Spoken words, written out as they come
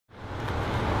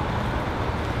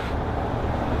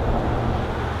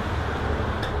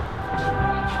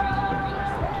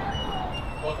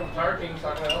Kings.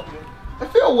 How can I help you? I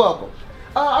feel welcome.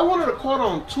 I wanted a quote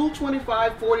on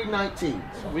 225/40/19.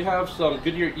 We have some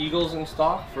Goodyear Eagles in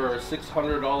stock for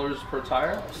 $600 per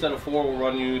tire. A set of 4 will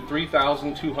run you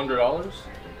 $3,200.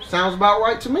 Sounds about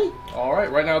right to me. All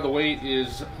right, right now the wait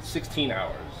is 16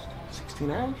 hours. 16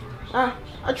 hours?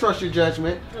 I trust your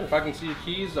judgment. And if I can see your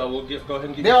keys, we'll go ahead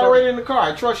and get They're you started. already in the car.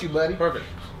 I trust you, buddy. Perfect.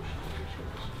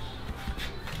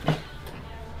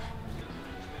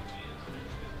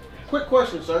 Quick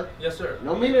question, sir. Yes, sir.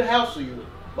 No meaning to hassle you,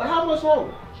 but how much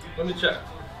longer? Let me check.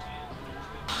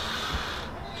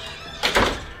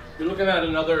 You're looking at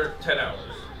another 10 hours.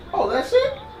 Oh, that's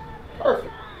it?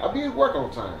 Perfect. I'll be at work on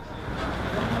time.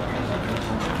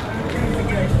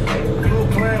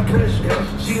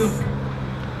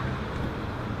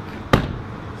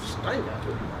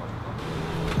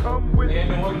 Hey,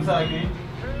 man, welcome to again.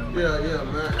 Yeah,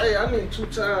 man. Hey, I need 2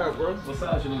 tires, bro. What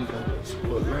size you looking for?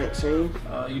 What, 19?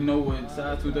 You know what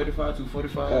size? 235,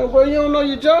 245? Bro, you don't know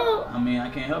your job? I mean, I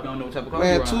can't help you. I don't know what type of car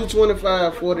Man, you ride.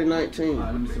 225/40/19.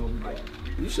 Alright, let me see what we got.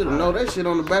 You should have known that shit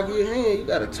on the back of your hand. You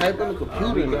gotta type on the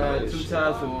computer. We and all got that 2 shit.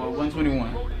 tires for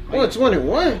 121.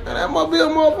 121? That might be a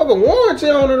motherfucking warranty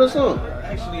on it or something.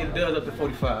 Actually, it does up to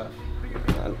 45.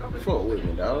 Fuck with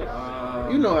me, dog.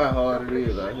 You know how hard it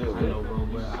is out here, I bro. know, bro,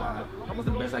 but what's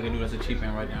the best I can do? That's a cheap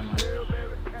end right now, man.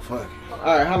 Fuck it.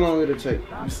 Alright, how long will it take?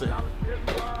 Let me see.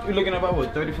 You're looking at about,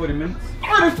 what, 30, 40 minutes?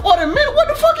 30, 40 minutes? What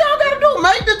the fuck y'all gotta do?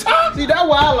 Make the time? See, that's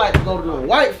why I like to go to the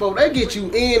white folk. They get you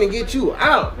in and get you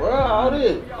out, bro. All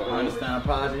this. I understand. I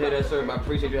apologize to hear that, sir, but I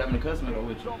appreciate you having a customer though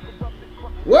with you.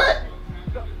 What?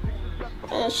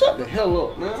 Man, shut the hell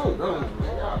up, man. I'm done,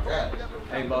 man. Y'all got it.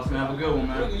 Hey, boss man, have a good one,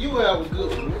 man. Nigga, you have a good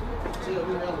one, man. Tell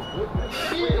me have a good one.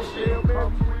 Yeah, shit.